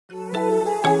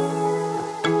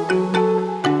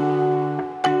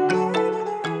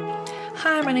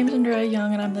name is Andrea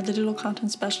Young and I'm the Digital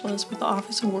Content Specialist with the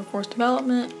Office of Workforce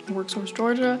Development, WorkSource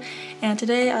Georgia, and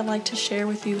today I'd like to share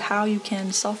with you how you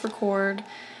can self-record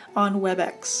on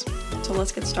Webex. So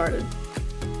let's get started.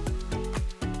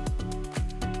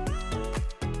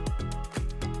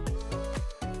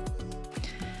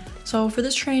 So for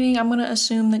this training, I'm going to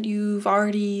assume that you've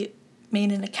already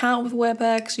made an account with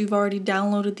Webex, you've already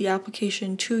downloaded the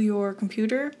application to your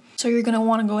computer. So you're going to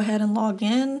want to go ahead and log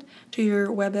in to your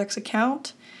Webex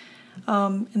account.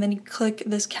 And then you click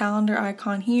this calendar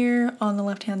icon here on the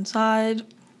left-hand side.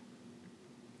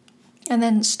 And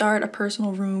then start a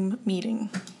personal room meeting.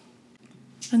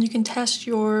 And you can test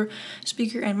your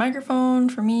speaker and microphone.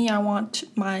 For me, I want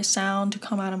my sound to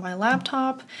come out of my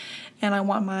laptop. And I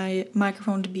want my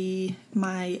microphone to be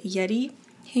my Yeti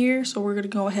here. So we're going to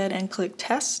go ahead and click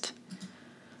test.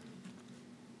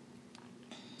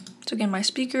 So again, my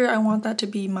speaker, I want that to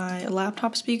be my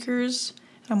laptop speakers.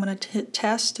 I'm going to hit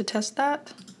test to test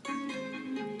that.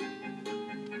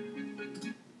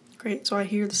 Great, so I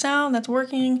hear the sound, that's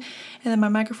working. And then my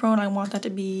microphone, I want that to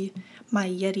be my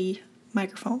Yeti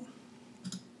microphone.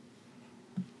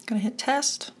 Gonna hit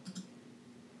test.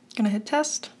 Gonna hit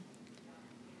test.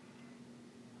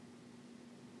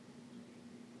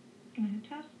 Gonna hit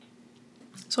test.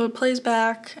 So it plays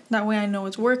back, that way I know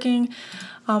it's working.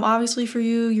 Obviously for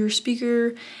you, your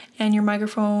speaker and your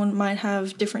microphone might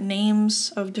have different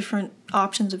names of different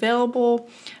options available.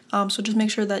 So just make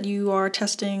sure that you are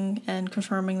testing and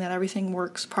confirming that everything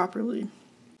works properly.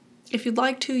 If you'd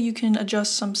like to, you can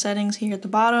adjust some settings here at the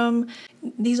bottom.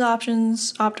 These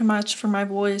options, optimize for my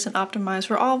voice and optimize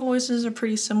for all voices, are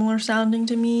pretty similar sounding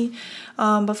to me.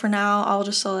 But for now, I'll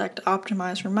just select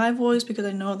optimize for my voice because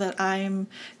I know that I'm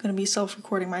going to be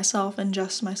self-recording myself and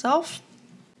just myself.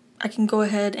 I can go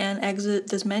ahead and exit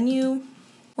this menu.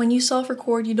 When you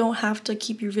self-record, you don't have to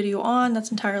keep your video on.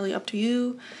 That's entirely up to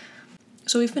you.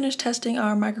 So we finished testing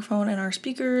our microphone and our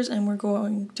speakers, and we're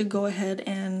going to go ahead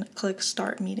and click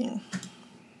Start Meeting.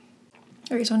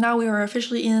 Okay, so now we are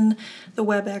officially in the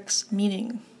Webex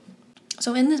meeting.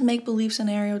 So in this make-believe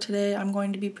scenario today, I'm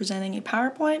going to be presenting a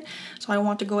PowerPoint. So I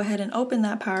want to go ahead and open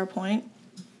that PowerPoint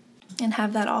and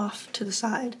have that off to the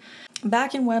side.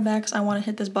 Back in Webex, I want to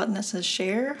hit this button that says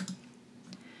Share,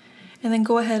 and then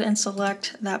go ahead and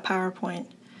select that PowerPoint.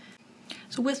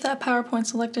 So with that PowerPoint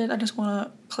selected, I just want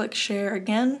to click Share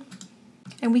again.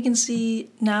 And we can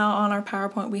see now on our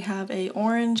PowerPoint we have an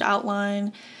orange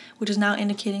outline, which is now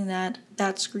indicating that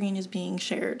that screen is being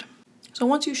shared. So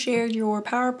once you shared your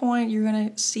PowerPoint, you're going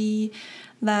to see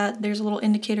that there's a little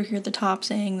indicator here at the top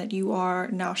saying that you are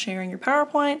now sharing your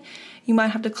PowerPoint. You might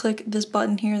have to click this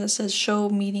button here that says Show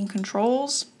Meeting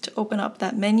Controls to open up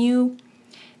that menu.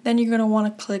 Then you're going to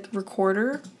want to click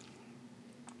Recorder.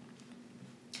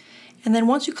 And then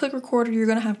once you click Recorder, you're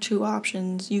going to have two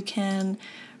options. You can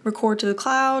record to the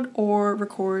cloud or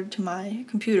record to my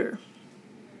computer.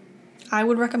 I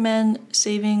would recommend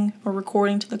saving or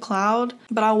recording to the cloud,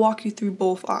 but I'll walk you through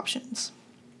both options.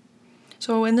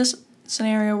 So in this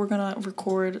scenario, we're going to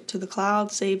record to the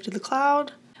cloud, save to the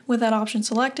cloud. With that option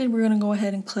selected, we're going to go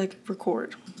ahead and click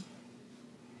Record.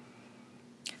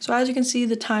 So as you can see,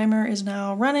 the timer is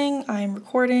now running. I am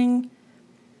recording.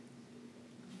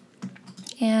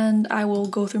 And I will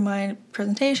go through my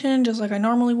presentation just like I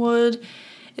normally would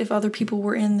if other people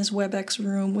were in this Webex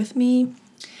room with me. And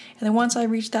then once I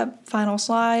reach that final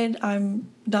slide,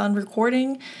 I'm done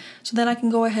recording. So then I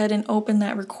can go ahead and open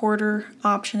that recorder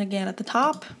option again at the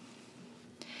top.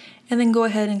 And then go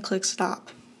ahead and click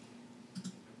Stop.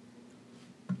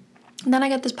 And then I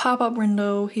get this pop-up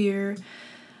window here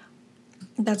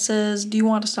that says, do you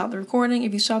want to stop the recording?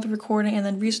 If you stop the recording and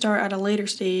then restart at a later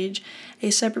stage, a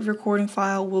separate recording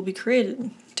file will be created.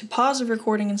 To pause the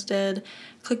recording instead,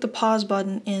 click the pause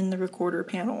button in the recorder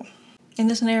panel. In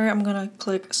this scenario, I'm going to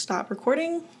click Stop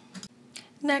Recording.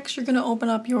 Next, you're going to open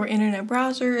up your internet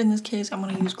browser. In this case, I'm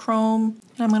going to use Chrome,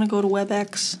 and I'm going to go to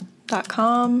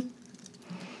webex.com.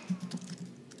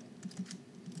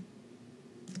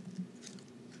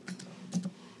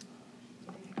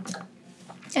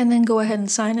 And then go ahead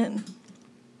and sign in.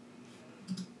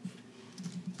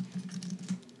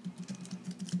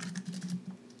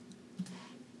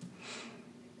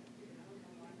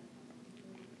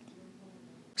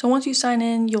 So once you sign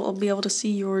in, you'll be able to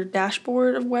see your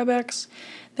dashboard of Webex.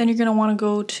 Then you're going to want to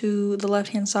go to the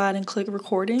left-hand side and click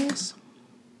Recordings.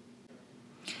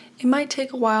 It might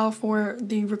take a while for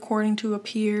the recording to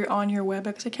appear on your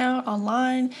Webex account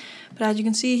online, but as you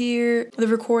can see here, the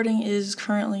recording is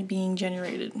currently being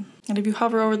generated. And if you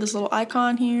hover over this little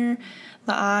icon here,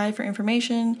 the I for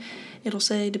information, it'll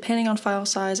say depending on file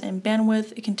size and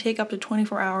bandwidth, it can take up to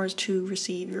 24 hours to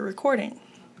receive your recording.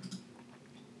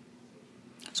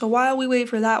 So while we wait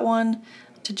for that one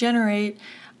to generate,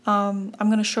 I'm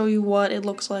going to show you what it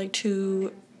looks like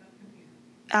to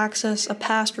access a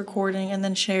past recording and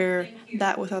then share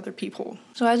that with other people.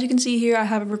 So as you can see here, I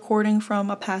have a recording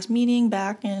from a past meeting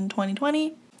back in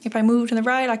 2020. If I move to the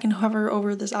right, I can hover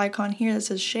over this icon here that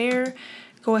says share.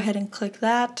 Go ahead and click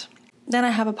that. Then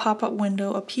I have a pop-up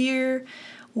window appear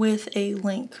with a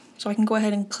link. So I can go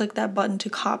ahead and click that button to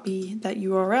copy that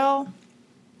URL.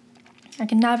 I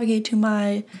can navigate to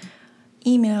my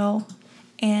email,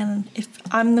 and if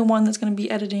I'm the one that's going to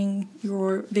be editing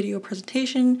your video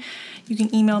presentation, you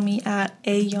can email me at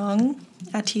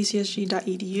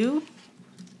ayoung@tcsg.edu,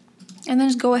 and then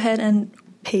just go ahead and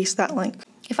paste that link.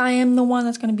 If I am the one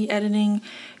that's going to be editing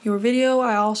your video,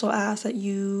 I also ask that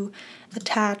you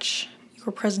attach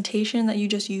your presentation that you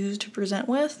just used to present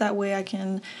with. That way I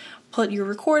can put your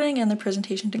recording and the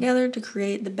presentation together to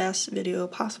create the best video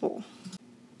possible.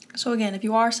 So again, if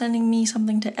you are sending me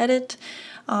something to edit,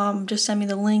 just send me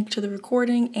the link to the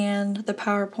recording and the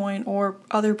PowerPoint or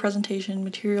other presentation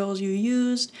materials you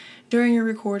used during your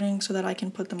recording so that I can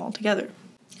put them all together.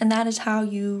 And that is how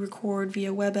you record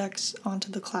via Webex onto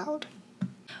the cloud.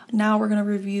 Now we're going to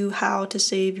review how to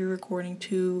save your recording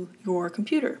to your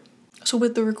computer. So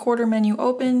with the recorder menu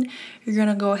open, you're going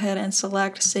to go ahead and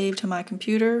select Save to My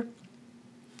Computer,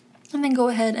 and then go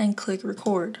ahead and click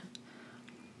Record.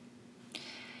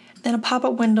 Then a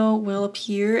pop-up window will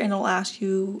appear and it'll ask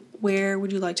you where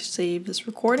would you like to save this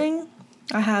recording.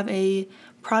 I have a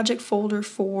project folder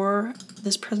for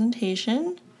this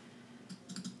presentation,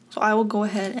 so I will go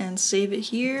ahead and save it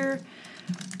here.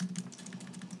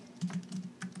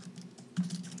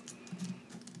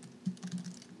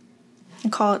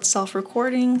 And call it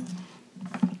self-recording,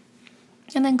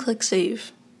 and then click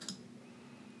Save.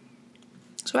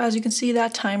 So as you can see,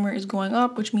 that timer is going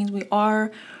up, which means we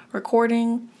are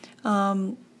recording.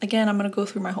 Again, I'm going to go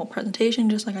through my whole presentation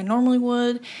just like I normally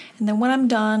would, and then when I'm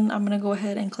done, I'm going to go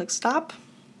ahead and click Stop.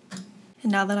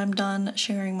 And now that I'm done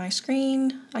sharing my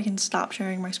screen, I can stop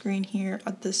sharing my screen here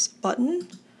at this button,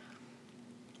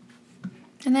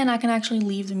 and then I can actually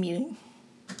leave the meeting.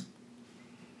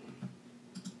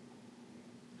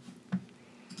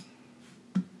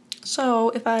 So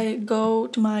if I go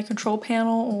to my control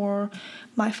panel or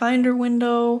my Finder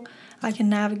window, I can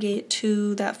navigate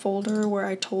to that folder where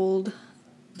I told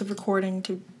the recording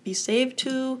to be saved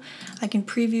to. I can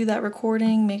preview that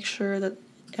recording, make sure that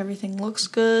everything looks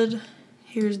good.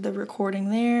 Here's the recording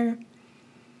there.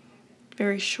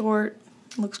 Very short,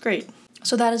 looks great.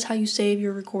 So that is how you save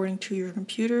your recording to your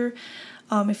computer.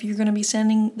 If you're going to be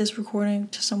sending this recording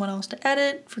to someone else to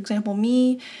edit, for example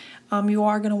me, you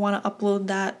are going to want to upload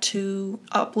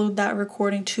that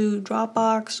recording to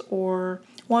Dropbox or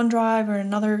OneDrive or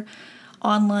another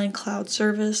online cloud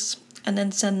service, and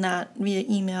then send that via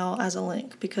email as a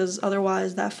link, because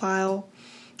otherwise that file,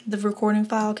 the recording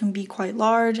file, can be quite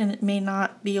large and it may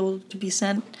not be able to be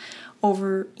sent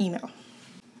over email.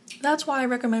 That's why I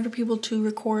recommend for people to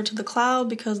record to the cloud,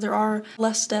 because there are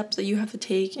less steps that you have to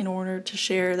take in order to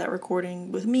share that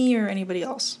recording with me or anybody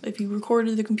else. If you record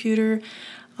to the computer,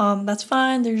 that's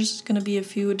fine. There's going to be a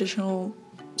few additional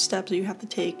steps that you have to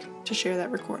take to share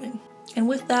that recording. And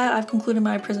with that, I've concluded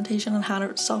my presentation on how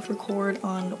to self-record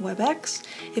on Webex.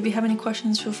 If you have any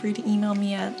questions, feel free to email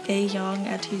me at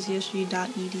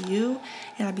ayoung@tcsg.edu,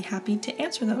 and I'd be happy to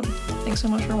answer them. Thanks so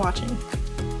much for watching.